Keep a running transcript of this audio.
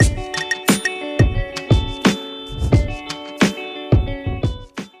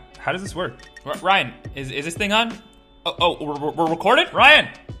How does this work? Ryan, is this thing on? We're recorded? Ryan!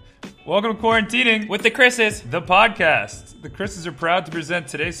 Welcome to Quarantining With the Chris's. the podcast. The Chris's are proud to present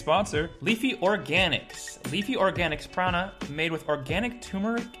today's sponsor. Leafy Organics. Leafy Organics prana made with organic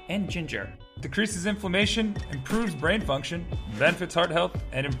turmeric and ginger. Decreases inflammation, improves brain function, benefits heart health,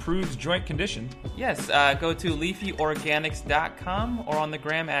 and improves joint condition. Yes, go to leafyorganics.com or on the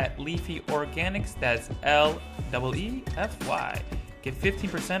gram at leafyorganics. That's LEEFY. Get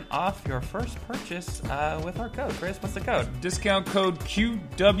 15% off your first purchase with our code. Chris, what's the code? Discount code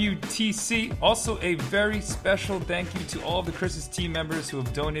QWTC. Also, a very special thank you to all of the Chris's team members who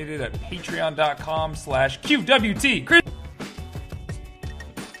have donated at patreon.com/QWT. Chris.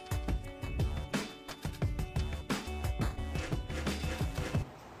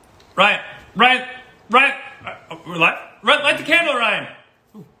 Ryan, we're live? Light the candle, Ryan.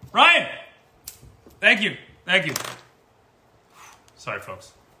 Ryan! Thank you. Sorry,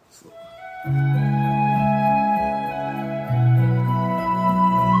 folks.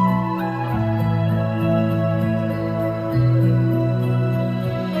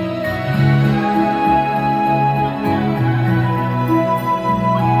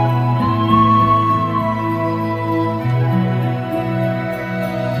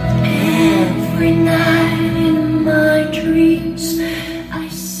 Every night in my dreams, I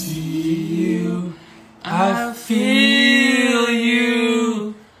see you, I feel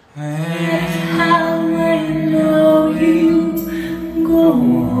you, and how I know you go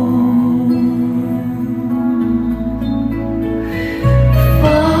on.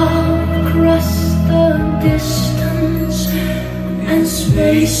 Far across the distance and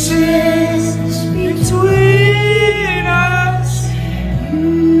spaces between us,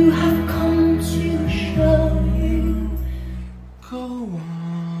 you have come to show you. Go on.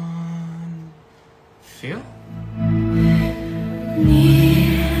 Feel?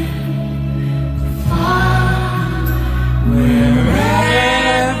 Near, far,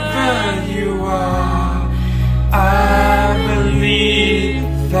 wherever you are, I believe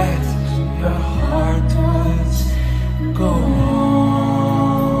that your heart does go on.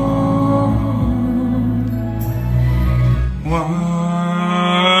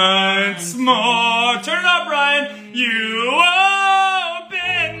 Once more. Turn it up, Ryan. You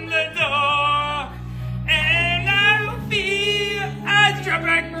open the door, and I feel a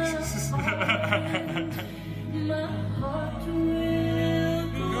dropping. My heart will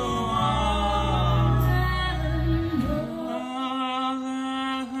go on and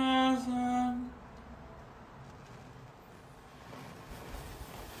on.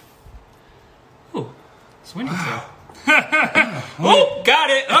 Ooh, it's windy too. Oh, got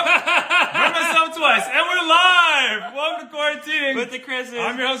it. Heard myself twice, and we're live. Welcome to Quarantining With the Chris's.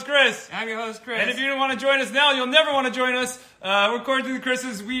 I'm your host, Chris. I'm your host, Chris. And if you don't want to join us now, you'll never want to join us. We're Quarantining the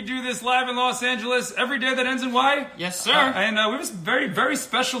Chris's. We do this live in Los Angeles every day that ends in Y. Yes, sir. And we have this very, very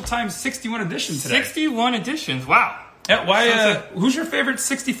special times 61 edition today. 61 editions. Wow. Yeah, why? Who's your favorite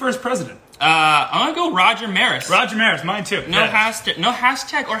 61st president? I'm gonna go Roger Maris. Roger Maris, mine too. No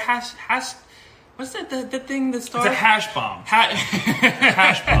hashtag or hash. What's that? The thing that starts. It's a hash bomb.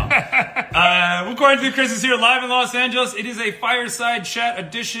 Hash bomb. We're Quarantining the Chris's here live in Los Angeles. It is a fireside chat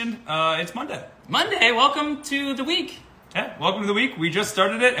edition. It's Monday. Monday. Welcome to the week. Yeah, welcome to the week. We just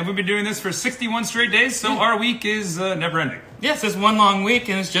started it, and we've been doing this for 61 straight days, so our week is never ending. Yes, it's one long week,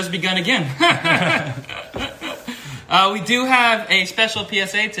 and it's just begun again. We do have a special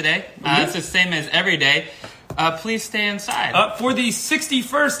PSA today. It's the same as every day. Please stay inside. For the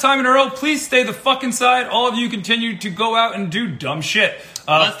 61st time in a row, please stay the fuck inside. All of you continue to go out and do dumb shit.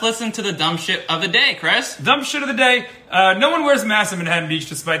 Let's listen to the dumb shit of the day, Chris. Dumb shit of the day. No one wears masks in Manhattan Beach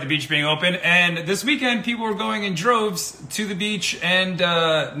despite the beach being open. And this weekend, people were going in droves to the beach and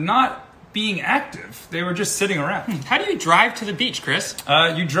not being active. They were just sitting around. How do you drive to the beach, Chris?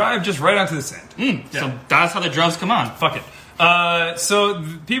 You drive just right onto the sand. Yeah. So that's how the droves come on. Fuck it. So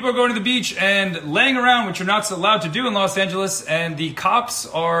people are going to the beach and laying around, which you're not allowed to do in Los Angeles, and the cops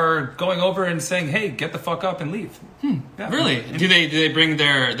are going over and saying, "Hey, get the fuck up and leave." Yeah. Really? Do they bring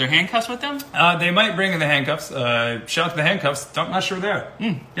their handcuffs with them? They might bring in the handcuffs. Shout out to the handcuffs. I'm not sure where they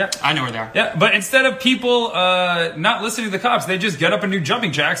are. Yeah, I know where they are. Yeah, but instead of people not listening to the cops, they just get up and do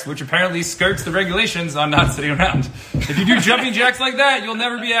jumping jacks, which apparently skirts the regulations on not sitting around. If you do jumping jacks like that, you'll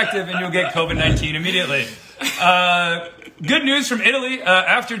never be active and you'll get COVID-19 immediately. Good news from Italy.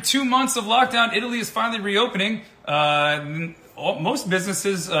 After 2 months of lockdown, Italy is finally reopening. Most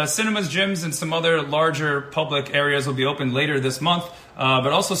businesses, cinemas, gyms, and some other larger public areas will be open later this month. But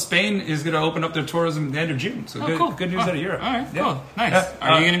also Spain is going to open up their tourism at the end of June. So good news out of Europe. All right, yeah. cool. Nice. Yeah.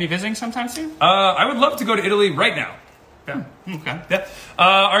 Are you going to be visiting sometime soon? I would love to go to Italy right now. Yeah. Okay. Yeah.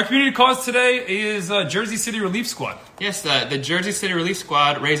 Our community cause today is Jersey City Relief Squad. Yes, the Jersey City Relief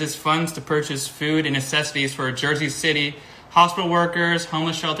Squad raises funds to purchase food and necessities for Jersey City hospital workers,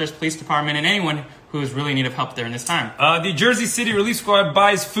 homeless shelters, police department, and anyone who is really in need of help during this time. The Jersey City Relief Squad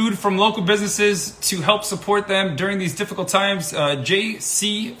buys food from local businesses to help support them during these difficult times.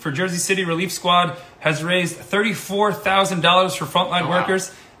 JC for Jersey City Relief Squad has raised $34,000 for frontline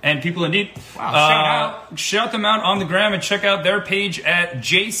workers and people in need. Wow, shout them out on the gram and check out their page at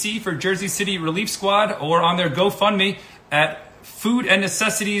JC for Jersey City Relief Squad or on their GoFundMe at Food and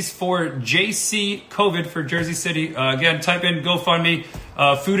Necessities for JC COVID for Jersey City. Again, type in GoFundMe,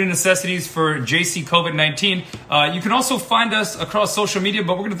 Food and Necessities for JC COVID-19. You can also find us across social media,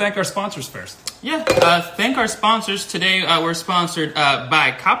 but we're going to thank our sponsors first. Yeah, thank our sponsors. Today we're sponsored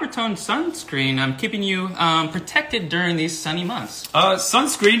by Coppertone Sunscreen, keeping you protected during these sunny months.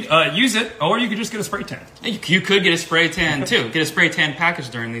 Sunscreen, use it, or you could just get a spray tan. You could get a spray tan too. Get a spray tan package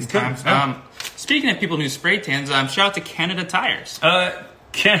during these times. Speaking of people who use spray tans, shout out to Canada Tires.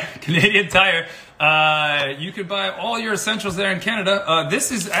 Canadian Tire. You could buy all your essentials there in Canada.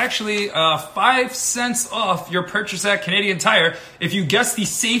 This is actually 5 cents off your purchase at Canadian Tire. If you guess the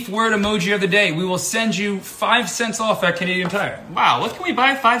safe word emoji of the day, we will send you 5 cents off at Canadian Tire. Wow, what can we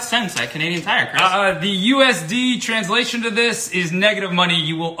buy 5 cents at Canadian Tire, Chris? The USD translation to this is negative money.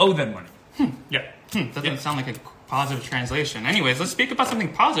 You will owe them money. Yeah. Doesn't sound like a positive translation. Anyways, let's speak about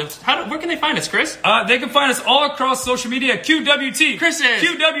something positive. Where can they find us, Chris? They can find us all across social media. QWT. Chris's.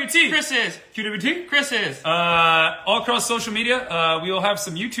 QWT. Chris's. QWT. Chris's. All across social media. We will have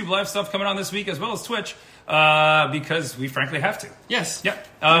some YouTube live stuff coming on this week as well as Twitch. Because we frankly have to. Yes. Yeah.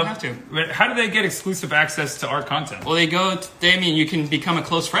 We have to. How do they get exclusive access to our content? Well, you can become a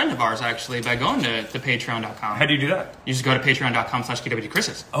close friend of ours, actually, by going to patreon.com. How do you do that? You just go to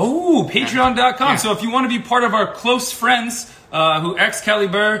patreon.com/QWTChrises. Oh, patreon.com. Yeah. So if you want to be part of our close friends, who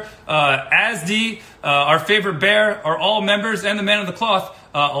Excalibur, Asdi, our favorite bear, are all members, and the Man of the Cloth,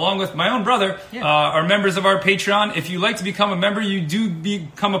 along with my own brother, are members of our Patreon. If you like to become a member, you do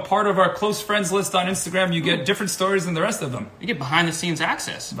become a part of our close friends list on Instagram. You get different stories than the rest of them. You get behind-the-scenes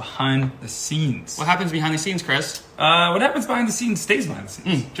access. Behind the scenes. What happens behind the scenes, Chris? What happens behind the scenes stays behind the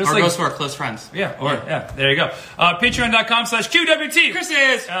scenes. Just goes to our close friends. Yeah, there you go. Patreon.com/QWT.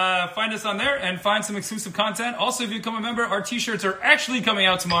 Chris's. Find us on there and find some exclusive content. Also, if you become a member, our t-shirts are actually coming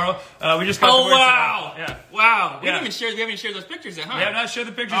out tomorrow. We just got the word wow. Yeah. Wow. We haven't even shared those pictures yet, huh? We have not shared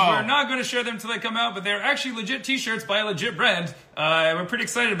the pictures. We're not going to share them until they come out, but they're actually legit t-shirts by a legit brand. We're pretty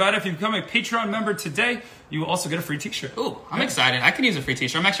excited about it. If you become a Patreon member today, you will also get a free t-shirt. Ooh, I'm excited. I could use a free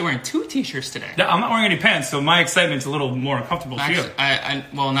t-shirt. I'm actually wearing 2 t-shirts today. Yeah, I'm not wearing any pants, so my excitement's a little more uncomfortable to you.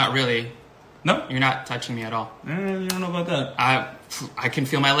 Well, not really. No? You're not touching me at all. You don't know about that. I can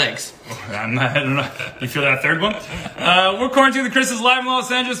feel my legs. I don't know. You feel that third one? We're quarantined with Chris is live in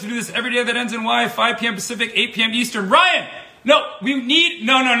Los Angeles. We do this every day that ends in Y, 5 p.m. Pacific, 8 p.m. Eastern. Ryan! No.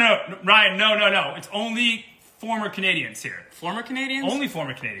 Ryan, no. It's only former Canadians here. Former Canadians? Only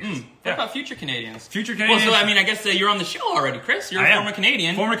former Canadians. What about future Canadians? Future Canadians? Well, so, I guess you're on the show already, Chris. You're a former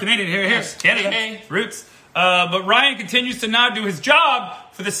Canadian. Former Canadian. Here. Yes. Canada. Hey. Roots. But Ryan continues to not do his job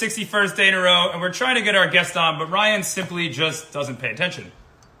for the 61st day in a row, and we're trying to get our guest on, but Ryan simply just doesn't pay attention.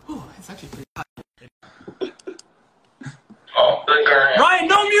 Ooh, it's actually pretty hot. Ryan,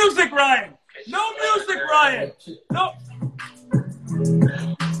 no music, Ryan! No music, Ryan! No!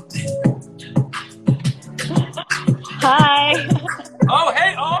 Hi. Oh,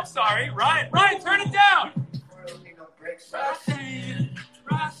 hey! Oh, I'm sorry. Ryan, turn it down!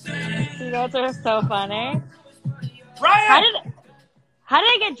 You guys are so funny. Ryan! How did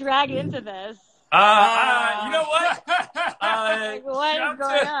I get dragged into this? You know what? What is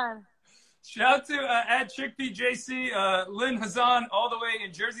going on? Shout out to at ChickPJC, Lynn Hazan, all the way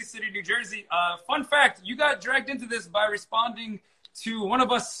in Jersey City, New Jersey. Fun fact, you got dragged into this by responding to one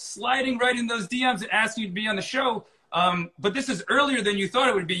of us sliding right in those DMs and asking you to be on the show. But this is earlier than you thought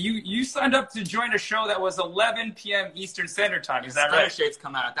it would be. You signed up to join a show that was 11 p.m. Eastern Standard Time. Is that right? Shades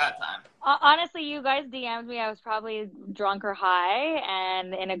come out at that time. Honestly, you guys DM'd me. I was probably drunk or high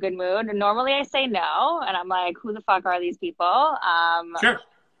and in a good mood. And normally I say no. And I'm like, who the fuck are these people? Sure.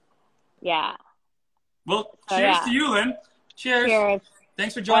 Yeah. Well, cheers to you, Lynn. Cheers.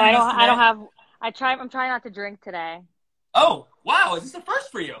 Thanks for joining us today. I'm trying not to drink today. Oh, wow. Is this the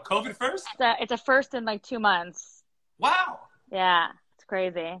first for you? COVID first? It's a first in like 2 months. Wow. Yeah. It's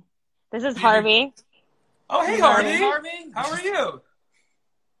crazy. This is Harvey. Oh, hey, Harvey. How are you?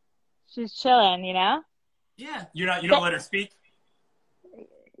 She's chilling, you know? Yeah. You don't let her speak?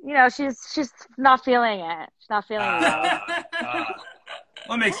 You know, she's not feeling it. She's not feeling it.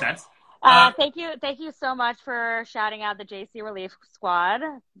 Well, it makes sense. Thank you so much for shouting out the JC Relief Squad.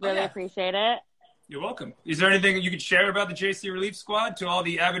 Really appreciate it. You're welcome. Is there anything you could share about the JC Relief Squad to all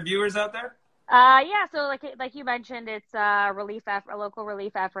the avid viewers out there? Yeah, so like you mentioned, it's a local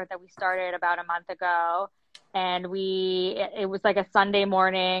relief effort that we started about a month ago. And it was like a Sunday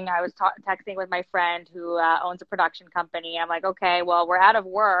morning. I was texting with my friend who owns a production company. I'm like, okay, well, we're out of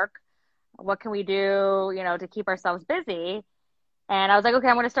work. What can we do, to keep ourselves busy? And I was like, okay,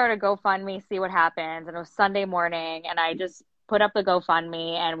 I'm going to start a GoFundMe, see what happens. And it was Sunday morning, and I just put up the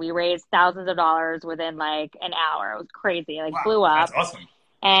GoFundMe, and we raised thousands of dollars within like an hour. It was crazy, blew up. That's awesome.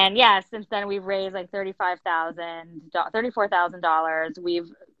 And yeah, since then we've raised like $34,000.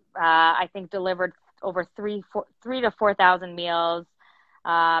 We've, I think, delivered over 3,000 to 4,000 meals,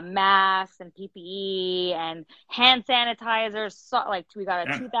 masks and PPE and hand sanitizers. We got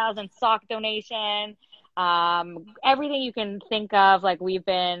a 2,000 sock donation. Everything you can think of, we've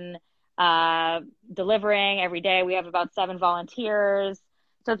been delivering every day. We have about 7 volunteers,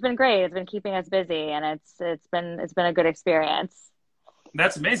 so it's been great. It's been keeping us busy, and it's been a good experience.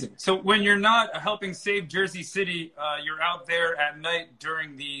 That's amazing. So when you're not helping save Jersey City, you're out there at night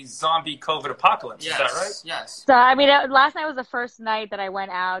during the zombie COVID apocalypse. Yes, is that right? Yes. So, last night was the first night that I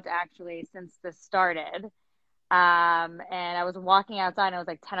went out, actually, since this started. And I was walking outside, and it was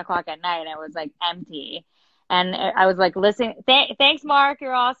like 10 o'clock at night, and it was like empty. And I was like, listening. Thanks, Mark.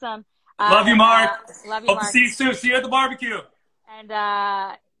 You're awesome. Love you, Mark. Love you, Hope Mark. to see you soon. See you at the barbecue. And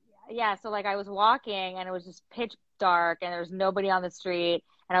yeah, so I was walking, and it was just pitch dark, and there was nobody on the street,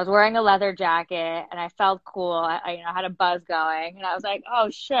 and I was wearing a leather jacket, and I felt cool. I had a buzz going, and I was like, oh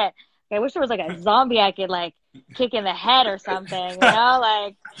shit, I wish there was a zombie I could kick in the head or something,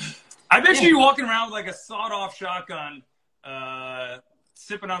 I bet you walking around with a sawed-off shotgun,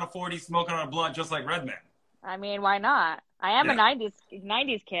 sipping on a 40, smoking on a blunt, just like Redman. I mean, why not? I am a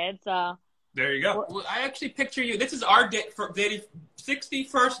 90s kid, so. There you go. Well, I actually picture you. This is our day for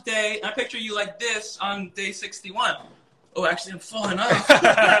 61st day. I picture you like this on day 61. Oh, actually, I'm falling off.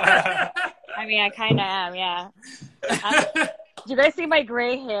 I mean, I kind of am, yeah. Do you guys see my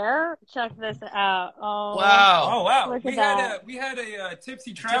gray hair? Check this out. Oh, wow. Look We at had that. a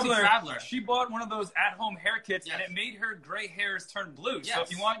tipsy traveler. She bought one of those at-home hair kits, and it made her gray hairs turn blue. Yes. So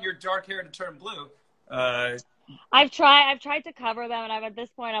if you want your dark hair to turn blue, I've tried to cover them, and at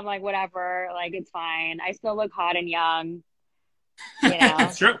this point I'm like, whatever, it's fine. I still look hot and young.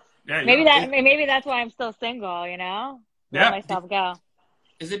 It's true. Yeah, maybe that's why I'm still single. Let myself go.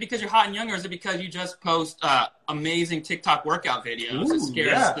 Is it because you're hot and young, or is it because you just post amazing TikTok workout videos? Ooh,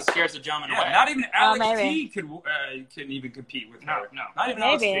 that scares the gentleman away. Not even Alex T can even compete with her. No. Not even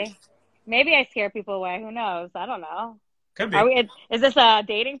Alex T. Maybe I scare people away. Who knows? I don't know. Could be. Is this a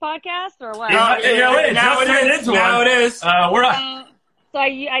dating podcast or what? Now it is. We're on. So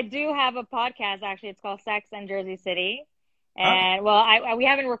I do have a podcast, actually. It's called Sex and Jersey City. And, we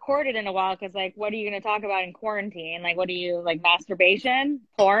haven't recorded in a while because, what are you going to talk about in quarantine? What do you, masturbation?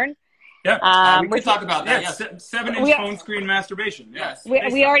 Porn? Yeah. We could talk about that, yes. 7-inch phone screen masturbation. Yes.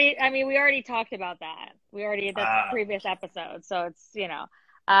 We already talked about that. That's the previous episode. So it's,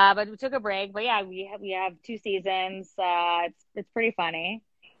 but we took a break. But yeah, we have 2 seasons. It's pretty funny.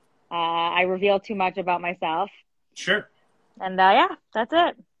 I reveal too much about myself. Sure. And that's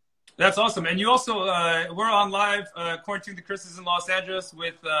it. That's awesome. And you also, we're on live, Quarantine the Chris's in Los Angeles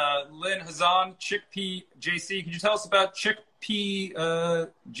with Lynn, Hazan, Chickpea JC. Could you tell us about Chickpea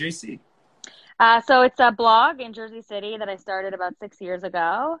JC? So it's a blog in Jersey City that I started about 6 years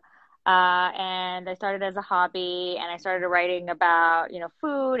ago. And I started as a hobby, and I started writing about,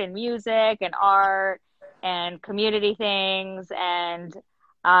 food and music and art and community things. And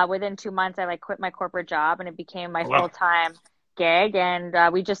within 2 months, I quit my corporate job, and it became my full-time gig.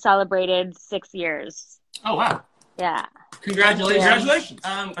 And we just celebrated 6 years. Oh, wow. Yeah. Congratulations.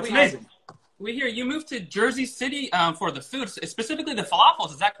 That's amazing. We hear you moved to Jersey City for the food, specifically the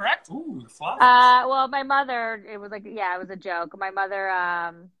falafels. Is that correct? Ooh, the falafels. Well, my mother, it was a joke. My mother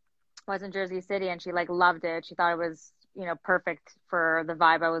was in Jersey City, and she loved it. She thought it was, perfect for the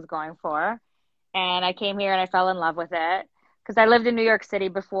vibe I was going for. And I came here and I fell in love with it because I lived in New York City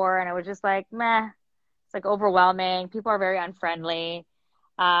before, and it was just meh. It's overwhelming. People are very unfriendly.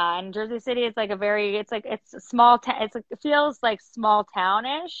 And Jersey City is it's a small town. It feels like small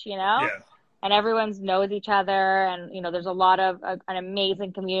townish, Yeah. And everyone knows each other. And, there's a lot of an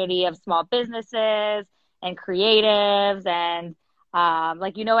amazing community of small businesses and creatives. And,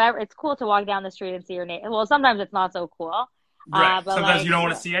 it's cool to walk down the street and see your neighbor. Well, sometimes it's not so cool. Right. But sometimes you don't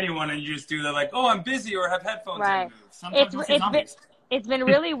want to see anyone, and you just do that I'm busy or have headphones right. in. Sometimes it's It's been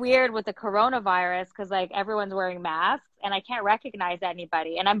really weird with the coronavirus because like everyone's wearing masks and I can't recognize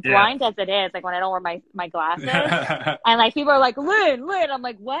anybody. And I'm blind as it is, like when I don't wear my glasses. And like people are like, Lynn. I'm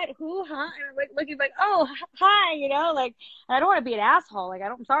like, what? Who? Huh? And I'm like looking like, oh, hi, you know, like, and I don't want to be an asshole. Like,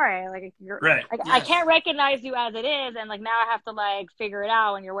 I'm sorry. Like, you're right. Like, yes. I can't recognize you as it is. And like now I have to like figure it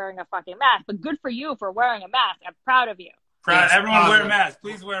out when you're wearing a fucking mask. But good for you for wearing a mask. I'm proud of you. Yes, everyone wear a mask.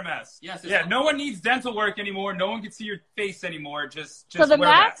 Please wear a mask. Yes. Yeah. No one needs dental work anymore. No one can see your face anymore. Just so the wear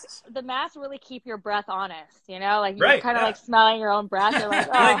masks. The masks really keep your breath honest. You know, like you're kind of like smelling your own breath. You're like,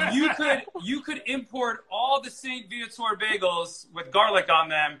 oh. Like you could import all the St. Viator bagels with garlic on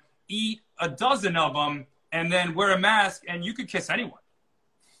them, eat a dozen of them, and then wear a mask, and you could kiss anyone.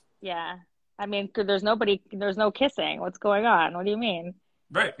 Yeah. I mean, there's no kissing. What's going on? What do you mean?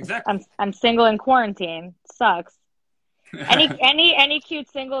 Right. Exactly. I'm single in quarantine. Sucks. Any cute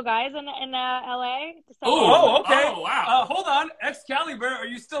single guys in LA? Oh, okay. Oh, wow. Hold on, Excalibur, are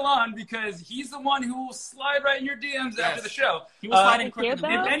you still on? Because he's the one who will slide right in your DMs after the show. He will slide in quicker.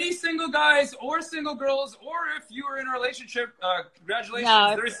 If any single guys or single girls, or if you are in a relationship, congratulations.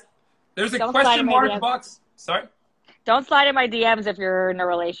 No, there's a question mark box. Sorry. Don't slide in my DMs if you're in a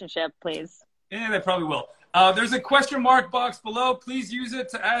relationship, please. Yeah, they probably will. There's a question mark box below. Please use it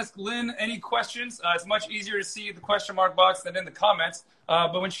to ask Lynn any questions. It's much easier to see the question mark box than in the comments.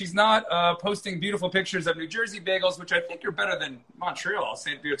 But when she's not posting beautiful pictures of New Jersey bagels, which I think are better than Montreal,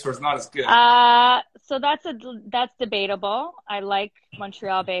 St. Viator is not as good. So that's debatable. I like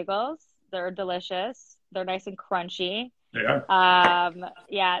Montreal bagels. They're delicious. They're nice and crunchy. They are.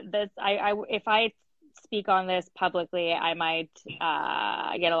 If I speak on this publicly, I might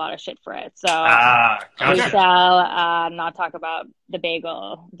get a lot of shit for it. So we shall not talk about the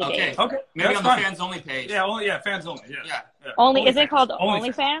bagel debate. Okay. Maybe on the fans only page. Fans only. Yeah. Only is it called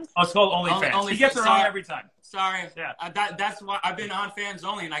OnlyFans? Oh, it's called OnlyFans. He gets it wrong every time. Sorry. Yeah. That's why I've been on fans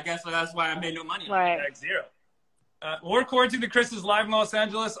only, and I guess that's why I made no money. Right. Zero. We're quarantined to Chris's live in Los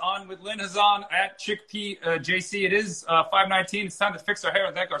Angeles on with Lynn Hazan at Chickpea JC. It is 5:19. It's time to fix our hair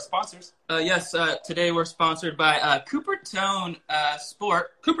and thank our sponsors. Yes, today we're sponsored by Cooper Tone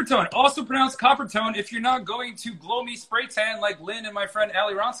Sport. Cooper Tone, also pronounced Copper Tone. If you're not going to glow me spray tan like Lynn and my friend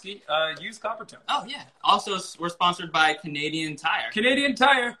Ali Ronsky, use Copper Tone. Oh, yeah. Also, we're sponsored by Canadian Tire. Canadian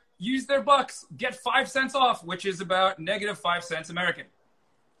Tire. Use their bucks. Get 5 cents off, which is about -5 cents American.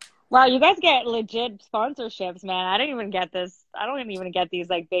 Wow, you guys get legit sponsorships, man. I didn't even get this. I don't even get these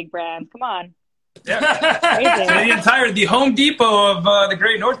like big brands. Come on. Yeah. Canadian Tire, the Home Depot of the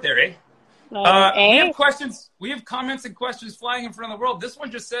Great North there, eh? We have questions. We have comments and questions flying in front of the world. This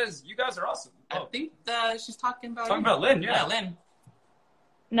one just says, you guys are awesome. I think she's talking about Lynn, yeah. Lynn.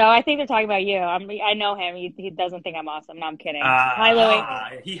 No, I think they're talking about you. I know him. He doesn't think I'm awesome. No, I'm kidding. Hi,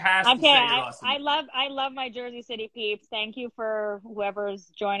 Louie. He has to say you're awesome. I love my Jersey City peeps. Thank you for whoever's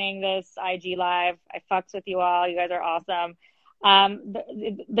joining this IG live. I fucks with you all. You guys are awesome.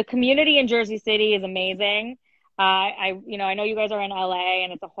 The community in Jersey City is amazing. I know you guys are in LA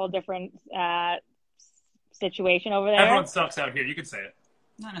and it's a whole different situation over there. Everyone sucks out here. You could say it.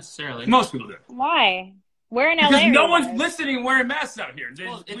 Not necessarily. Most people do. Why? We're in LA. Because no one's listening and wearing masks out here.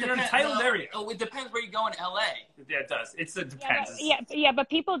 We're in a entitled area. Oh, it depends where you go in LA. Yeah, it does. It depends. But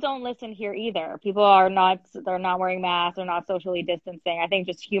people don't listen here either. People are not. They're not wearing masks. They're not socially distancing. I think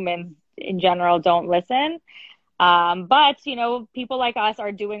just humans in general don't listen. But people like us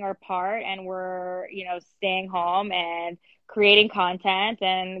are doing our part, and we're staying home and creating content.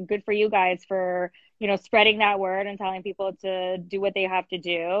 And good for you guys for spreading that word and telling people to do what they have to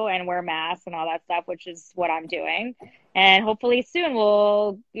do and wear masks and all that stuff, which is what I'm doing. And hopefully soon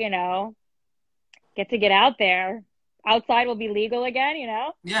we'll, get out there. Outside will be legal again,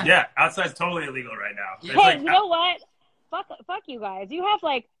 Yeah. Yeah. Outside's totally illegal right now. Yeah. Hey, you know what? Fuck you guys. You have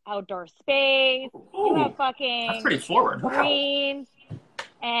like outdoor space. Ooh, you have fucking that's pretty forward. Greens.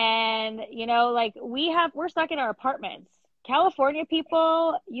 And we're stuck in our apartments. California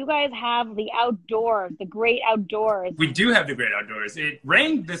people, you guys have the outdoors, the great outdoors. We do have the great outdoors. It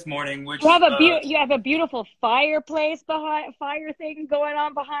rained this morning, which you have a beautiful fire thing going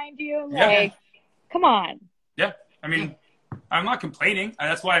on behind you. Like, come on. Yeah, I mean, I'm not complaining.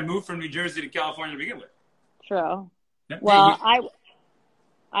 That's why I moved from New Jersey to California to begin with. True. Yeah. Well,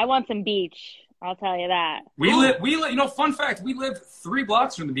 I want some beach. I'll tell you that. We live. Fun fact: we live 3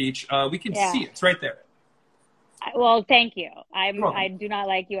 blocks from the beach. We can see it. It's right there. Well, thank you. I do not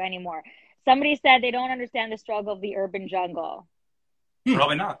like you anymore. Somebody said they don't understand the struggle of the urban jungle.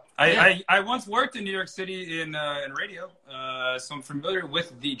 Probably not. I once worked in New York City in radio, so I'm familiar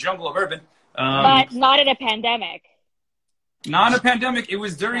with the jungle of urban. But not in a pandemic. Not in a pandemic. It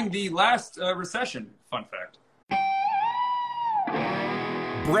was during the last recession. Fun fact.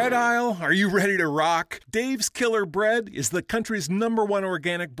 Bread aisle, are you ready to rock? Dave's Killer Bread is the country's #1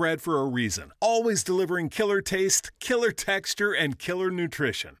 organic bread for a reason. Always delivering killer taste, killer texture, and killer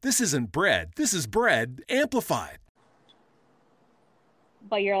nutrition. This isn't bread. This is bread amplified.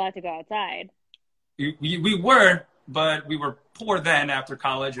 But you're allowed to go outside. We were, but we were poor then after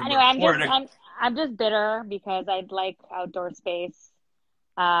college. And Anyway, I'm just bitter because I'd like outdoor space.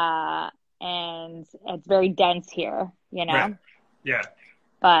 And it's very dense here, you know? Right. Yeah.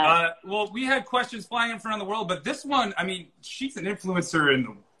 But well, we had questions flying in front of the world, but this one, I mean, she's an influencer in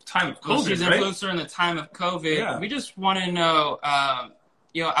the time of COVID, Well, she's an right? influencer in the time of COVID. Yeah. We just want to know,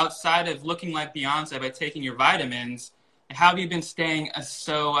 outside of looking like Beyonce by taking your vitamins, how have you been staying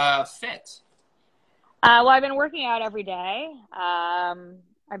so fit? well, I've been working out every day.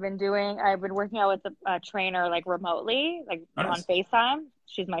 I've been working out with a trainer like remotely, like Nice. on FaceTime.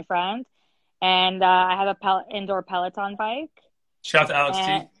 She's my friend, and I have a indoor Peloton bike. Shout out to Alex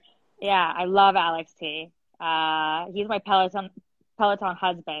T. Yeah, I love Alex T. He's my Peloton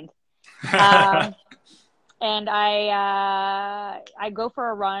husband. And I go for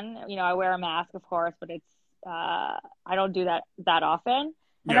a run. You know, I wear a mask, of course, but it's I don't do that often.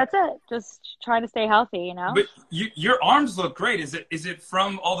 And that's it. Just trying to stay healthy, you know. But your arms look great. Is it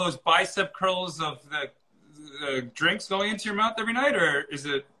from all those bicep curls of the drinks going into your mouth every night, or is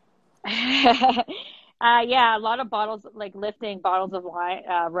it? Yeah, a lot of bottles, like lifting bottles of wine,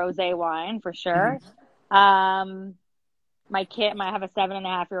 rosé wine for sure. My kid, I have a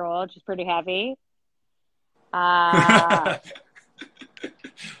 7.5-year-old. She's pretty heavy. Have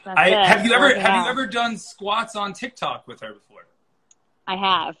you ever done squats on TikTok with her before? I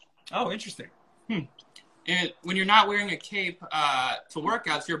have. Oh, interesting. And when you're not wearing a cape to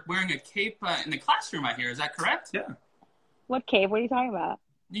workouts, you're wearing a cape in the classroom, I hear. Is that correct? Yeah. What cape? What are you talking about?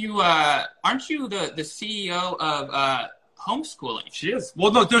 You aren't you the CEO of homeschooling? She is.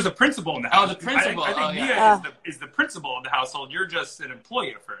 Well, no, there's a principal in the house. Oh, the principal. I think Mia yeah. is the principal of the household. You're just an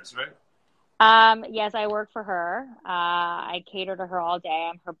employee at first, right? Yes, I work for her. I cater to her all day.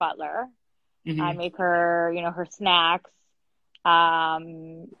 I'm her butler. Mm-hmm. I make her, her snacks.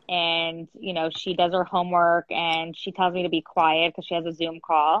 And, she does her homework and she tells me to be quiet because she has a Zoom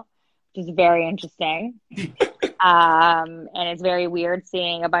call, which is very interesting. And it's very weird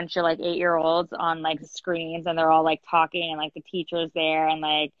seeing a bunch of 8-year-olds on screens and they're all talking and the teacher's there and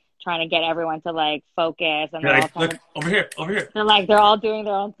trying to get everyone to focus and they're all look over here. they're all doing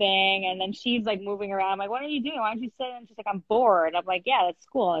their own thing and then she's moving around. I'm like, what are you doing? Why don't you sit? And she's like, I'm bored. I'm like, yeah, that's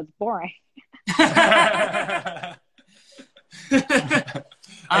school. It's boring.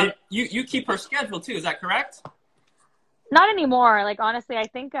 You keep her schedule too, is that correct? Not anymore. Honestly, I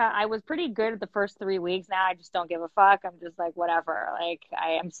think I was pretty good the first 3 weeks. Now I just don't give a fuck. I'm just whatever. I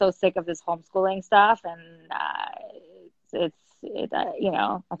am so sick of this homeschooling stuff, and I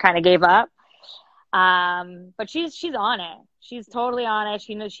kind of gave up. But she's on it. She's totally on it.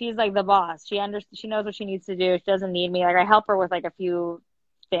 She knows she's the boss. She knows what she needs to do. She doesn't need me. I help her with a few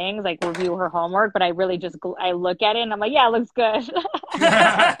things, review her homework, but I really just I look at it and I'm like, yeah, it looks good.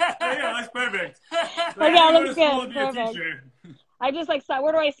 Yeah, that's perfect. Yeah, it looks good. Perfect. I just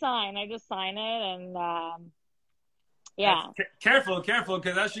where do I sign? I just sign it and yeah. Careful,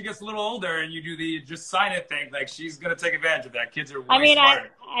 because as she gets a little older and you do the just sign it thing, she's gonna take advantage of that. Kids are way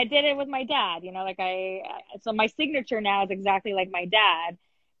smart. I did it with my dad. So my signature now is exactly like my dad.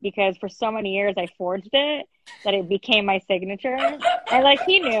 Because for so many years I forged it that it became my signature, and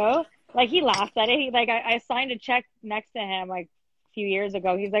he knew, he laughed at it. I signed a check next to him a few years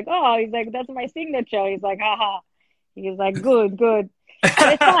ago. He's like, oh, that's my signature. He's like, haha. He's like, good. But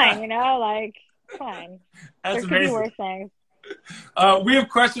it's fine, fine. That's there could amazing. be worse things. We have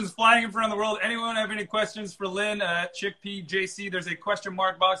questions flying in front of the world. Anyone have any questions for Lynn? Chickpea JC, there's a question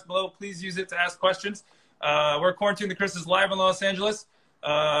mark box below. Please use it to ask questions. We're Quarantine the Chris is live in Los Angeles.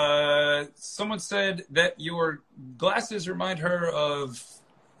 Someone said that your glasses remind her of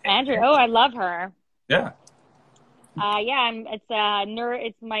Andrew. Oh, I love her. Yeah. It's my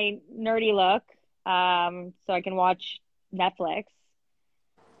nerdy look. So I can watch Netflix.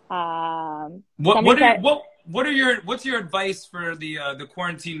 What's your advice for the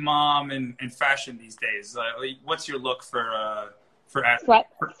quarantine mom and fashion these days? What's your look for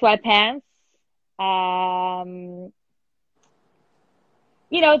sweatpants?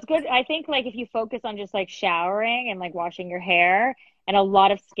 It's good. I think if you focus on just showering and washing your hair and a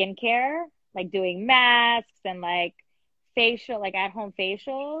lot of skincare, doing masks and facial, at-home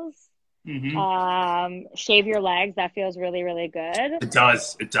facials, shave your legs. That feels really, really good. It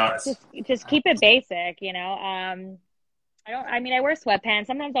does. Just keep it basic, I wear sweatpants.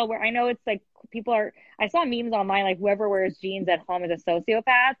 Sometimes I know it's I saw memes online, like whoever wears jeans at home is a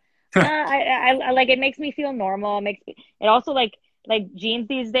sociopath. I like, it makes me feel normal. It also like jeans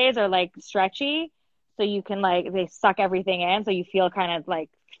these days are like stretchy. So you can like, they suck everything in. So you feel kind of like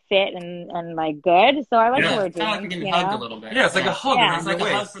fit and like good. So I like to wear Kind of like jeans, getting you hugged a know? little bit. Yeah, it's like a hug Yeah. around It's the like a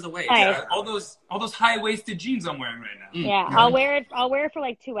hug waist. for the waist. Nice. Yeah, all those high-waisted jeans I'm wearing right now. Yeah. I'll wear it for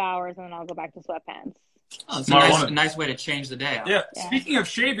like 2 hours and then I'll go back to sweatpants. Oh, it's Smart a woman. nice way to change the day. Yeah. Yeah. Speaking of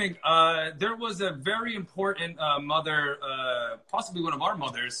shaving, there was a very important mother, possibly one of our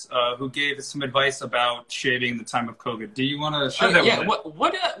mothers, who gave us some advice about shaving in the time of COVID. Do you want to share that with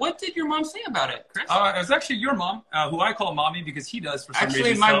us? What did your mom say about it, Chris? It was actually your mom, who I call mommy because he does for some reason.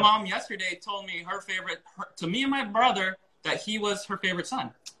 Actually, my mom yesterday told me to me and my brother, that he was her favorite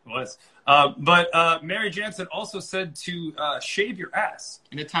son. Was. But Mary Jansen also said to shave your ass.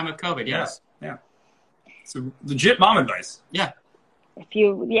 In the time of COVID, yes. Yeah. So legit mom advice. Yeah.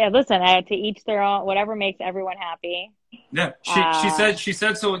 Listen, to each their own, whatever makes everyone happy. Yeah. She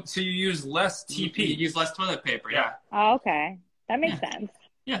said so you use less TP. You use less toilet paper, yeah. Oh, okay. That makes sense.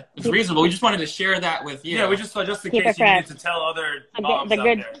 Yeah, it's reasonable. We just wanted to share that with you. Yeah, we just in Keep case it you fresh. need to tell other moms out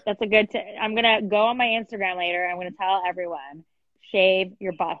there. That's a good I'm going to go on my Instagram later. I'm going to tell everyone, shave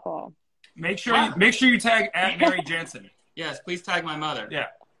your butthole. Make sure you tag at Mary Jansen. Yes, please tag my mother. Yeah.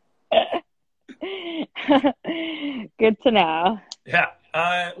 Good to know. Yeah.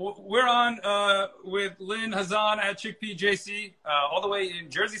 We're on with Lynn Hazan at Chickpea JC, all the way in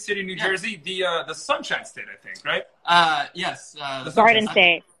Jersey City, New Jersey, the Sunshine State, I think, right? Yes. Garden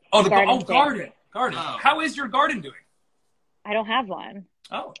State. Oh, Garden. Garden. Oh. How is your garden doing? I don't have one.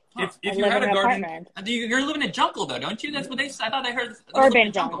 Oh, Huh. if I you live had in a an garden, apartment. You're living in a jungle, though, don't you? That's what I thought I heard.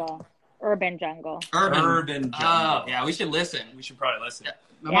 Urban jungle. Urban jungle. Urban jungle. jungle. Yeah, we should listen. we should probably listen. Yeah.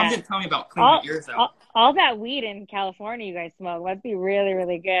 My mom didn't tell me about cleaning my ears out. All that weed in California you guys smoke must be really,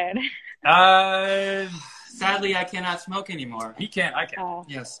 really good. Sadly, I cannot smoke anymore. He can't. I can't. Oh.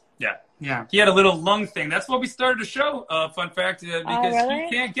 Yes. Yeah. Yeah. He had a little lung thing. That's why we started the show. Fun fact, because really? he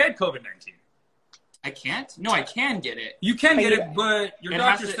can't get COVID-19. I can't? No, I can get it. You can get it, but your It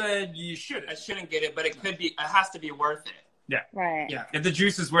doctor has to- said you shouldn't. I shouldn't get it, but it has to be worth it. Yeah. Right. Yeah. If the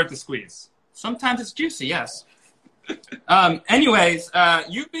juice is worth the squeeze. Sometimes it's juicy, yes. Anyways,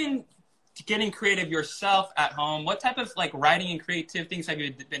 you've been getting creative yourself at home. What type of like writing and creative things have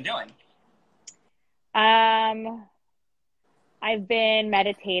you been doing? I've been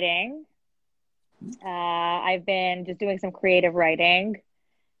meditating. I've been just doing some creative writing.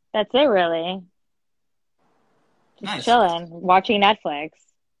 That's it, really. Just Nice. chilling, watching Netflix.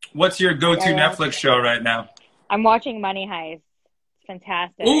 What's your go-to Yeah. Netflix show right now? I'm watching Money Heist. It's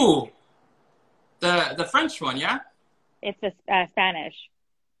fantastic. Ooh, the French one, yeah. It's Spanish.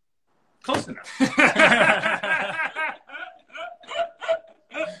 Close enough.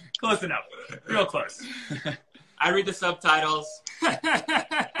 Close enough. Real close. I read the subtitles.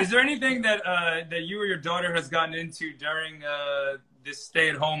 Is there anything that that you or your daughter has gotten into during this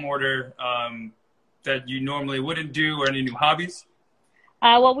stay-at-home order that you normally wouldn't do, or any new hobbies?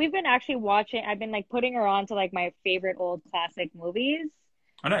 Well, we've been actually watching. I've been like putting her on to like my favorite old classic movies,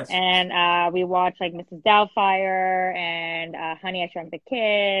 Oh, nice. and we watch like Mrs. Doubtfire and Honey, I Shrunk the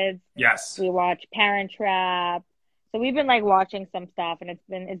Kids. Yes. We watch Parent Trap. So we've been like watching some stuff, and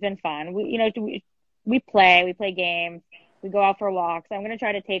it's been fun. We play games. We go out for walks. I'm gonna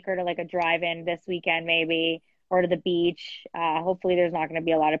try to take her to like a drive-in this weekend, maybe, or to the beach. Hopefully, there's not gonna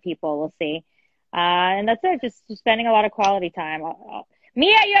be a lot of people. We'll see. And that's it. Just spending a lot of quality time.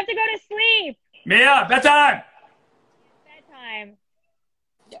 Mia, you have to go to sleep. Mia, bedtime. Bedtime.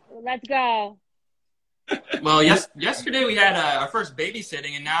 Let's go. Well, yesterday we had our first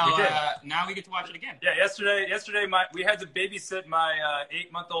babysitting, and now We did. now we get to watch it again. Yeah, yesterday we had to babysit my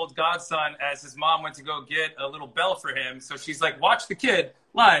 8-month-old godson as his mom went to go get a little bell for him. So she's like, watch the kid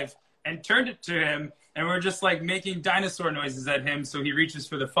live, and turned it to him, and we're just like making dinosaur noises at him so he reaches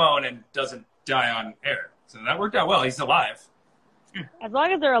for the phone and doesn't die on air. So that worked out well. He's alive. As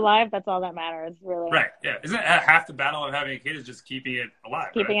long as they're alive, that's all that matters, really. Right, yeah. Isn't it half the battle of having a kid is just keeping it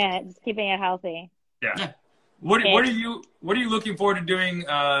alive? Just keeping it healthy. Yeah. What are you looking forward to doing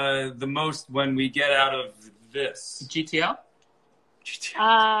the most when we get out of this? GTL.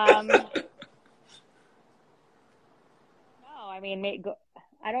 No, I mean,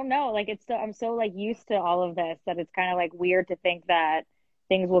 I don't know. Like I'm so like used to all of this that it's kind of like weird to think that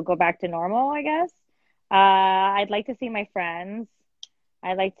things will go back to normal, I guess. I'd like to see my friends.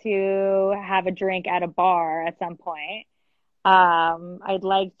 I'd like to have a drink at a bar at some point. I'd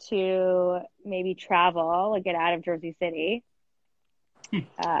like to maybe travel, like get out of Jersey City.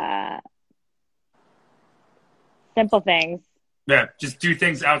 Simple things. Yeah, just do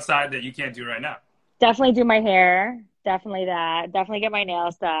things outside that you can't do right now. Definitely do my hair. Definitely that. Definitely get my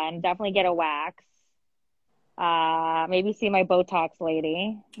nails done. Definitely get a wax. Maybe see my Botox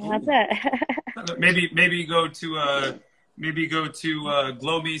lady. That's it. Maybe go to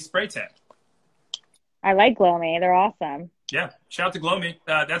Glow Me Spray Tan. I like Glow Me. They're awesome. Yeah, shout out to Glow Me.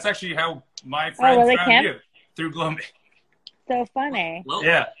 That's actually how my friend found you, through Glow Me. So funny.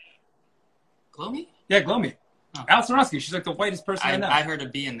 Yeah. Glow Me? Yeah, Glow Me. Oh. Alison Roski, she's like the whitest person I know. I heard a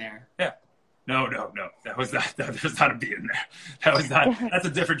bee in there. Yeah. No. That was not. There's not a bee in there. That was not. That's a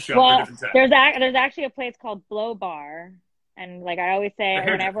different show. Well, for a different time. there's actually a place called Blow Bar, and like I always say,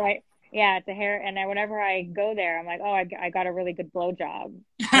 it's a hair, and whenever I go there, I'm like, oh, I got a really good blow job.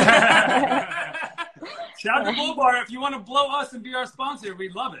 Shout out to Blow Bar. If you want to blow us and be our sponsor,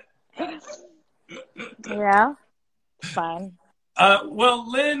 we'd love it. Yeah, fine. Well,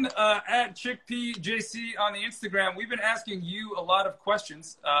 Lynn, at ChickPJC on the Instagram, we've been asking you a lot of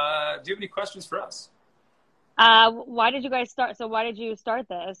questions. Do you have any questions for us? Why did you guys start? So why did you start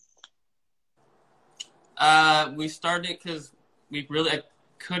this? We started because we really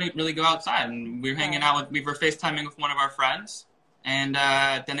couldn't really go outside, and we were hanging out we were FaceTiming with one of our friends, and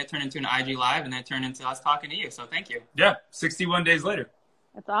then it turned into an IG Live, and then it turned into us talking to you. So thank you. Yeah, 61 days later.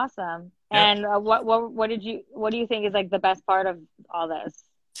 That's awesome. Yeah. And what do you think is like the best part of all this?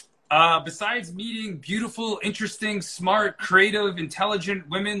 Besides meeting beautiful, interesting, smart, creative, intelligent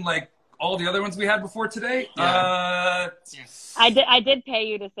women like all the other ones we had before today. Yes. I did pay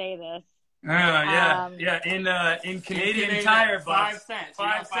you to say this. In Canadian Tire bucks. 5 cents.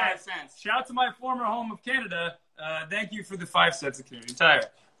 5 cents. Shout out to my former home of Canada. Thank you for the 5 cents of Canadian Tire.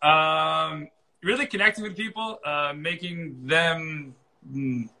 Really connecting with people, making them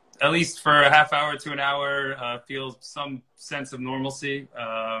at least for a half hour to an hour feel some sense of normalcy.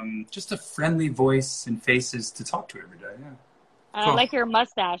 Just a friendly voice and faces to talk to every day. Yeah. I Cool. like your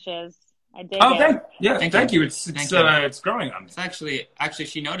mustaches. I dig it. Thank you. It's growing on me. It's actually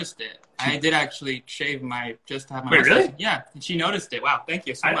she noticed it. I did actually shave just to have my Wait, mustache. really? Yeah, she noticed it. Wow, thank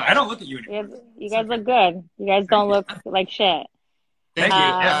you so much. I don't look at you anymore. You guys look good. You guys don't look like shit. Thank you.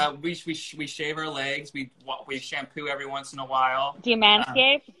 Yeah. We shave our legs. We shampoo every once in a while. Do you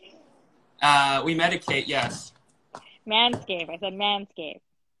manscape? We medicate. Yes. Manscape. I said manscape.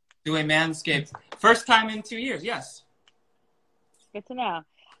 Do a manscape. First time in 2 years. Yes. Good to know.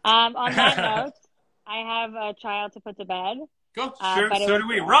 On that note, I have a child to put to bed. Go. Sure. So do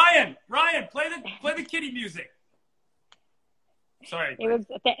we. Ryan, play the kitty music. Sorry. It was.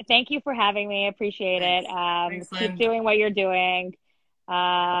 Thank you for having me. I appreciate it. Thanks, keep Lynn. doing what you're doing.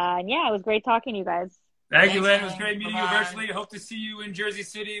 And yeah, it was great talking to you guys. Thank you, Lynn. It Lynn. was great meeting you Bye-bye. virtually. Hope to see you in Jersey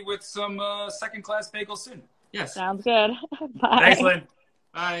City with some second-class bagels soon. Yes. Sounds good. Bye. Thanks, Lynn.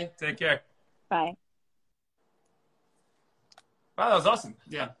 Bye. Take care. Bye. Wow, that was awesome.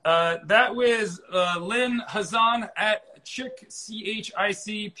 Yeah. That was Lynn Hazan at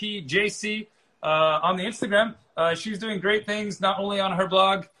ChickPJC on the Instagram. She's doing great things, not only on her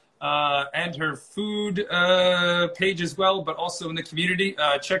blog and her food page as well, but also in the community.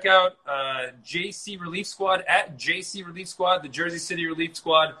 Check out JC Relief Squad at JC Relief Squad, the Jersey City Relief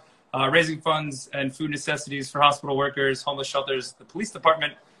Squad, raising funds and food necessities for hospital workers, homeless shelters, the police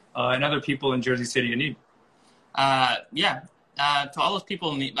department, and other people in Jersey City in need. To all those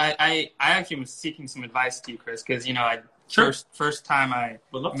people in need, I actually was seeking some advice to you, Chris, because Sure. first time I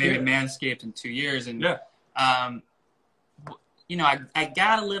Would love to maybe hear it. manscaped in 2 years, and Yeah. I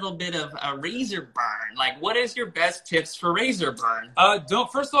got a little bit of a razor burn. Like, what is your best tips for razor burn?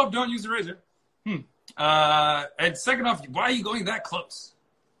 First off, don't use a razor. And second off, why are you going that close?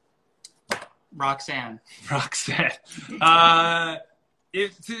 Roxanne. Roxanne. Why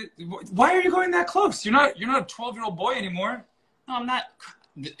are you going that close? You're not a 12-year-old boy anymore. No, I'm not.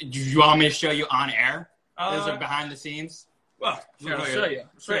 Do you want me to show you on air? Those are behind the scenes. Well, Sure, I'll show you.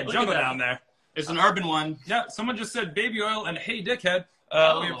 Sure, look Jungle at that. down there. It's an urban one. Yeah, someone just said baby oil and hey dickhead.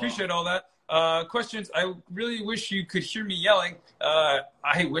 We appreciate all that. Questions. I really wish you could hear me yelling.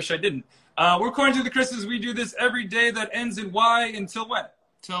 I wish I didn't. We're according to the Chris's. We do this every day that ends in Y until when?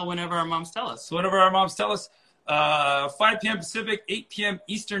 Till whenever our moms tell us. So whatever our moms tell us. 5 p.m. Pacific, 8 p.m.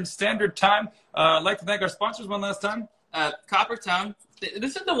 Eastern Standard Time. I'd like to thank our sponsors one last time. Coppertown.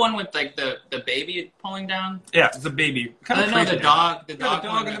 This is the one with like the baby pulling down. Yeah, it's a baby. I don't know, the dog and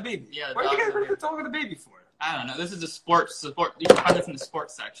the baby. Yeah, Why do you guys bring the dog and the baby for? I don't know. This is a sports. You can find this in the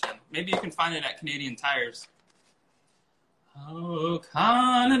sports section. Maybe you can find it at Canadian Tires. Oh,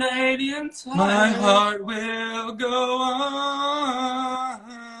 Canadian Tires. My heart will go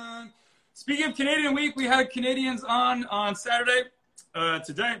on. Speaking of Canadian Week, we had Canadians on Saturday,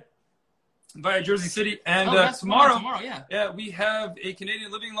 today. via Jersey City. And that's tomorrow, yeah. we have a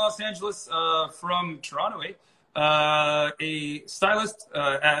Canadian living in Los Angeles from Toronto, a stylist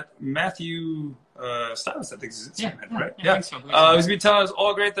at Matthew Stylist, I think is his name, right? I think so. He's going to be telling us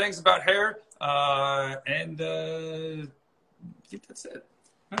all great things about hair, and I think that's it.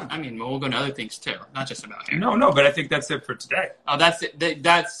 I mean, we'll go into other things too, not just about hair. No, but I think that's it for today. Oh, that's it.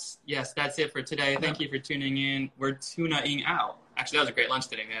 That's it for today. Thank you for tuning in. We're tuna-ing out. Actually, that was a great lunch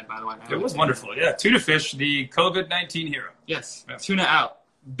today, man, by the way. It was wonderful, yeah. Tuna fish, the COVID-19 hero. Yes, tuna out.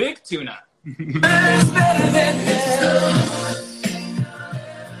 Big tuna.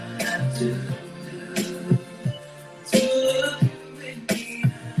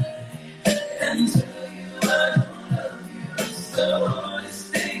 So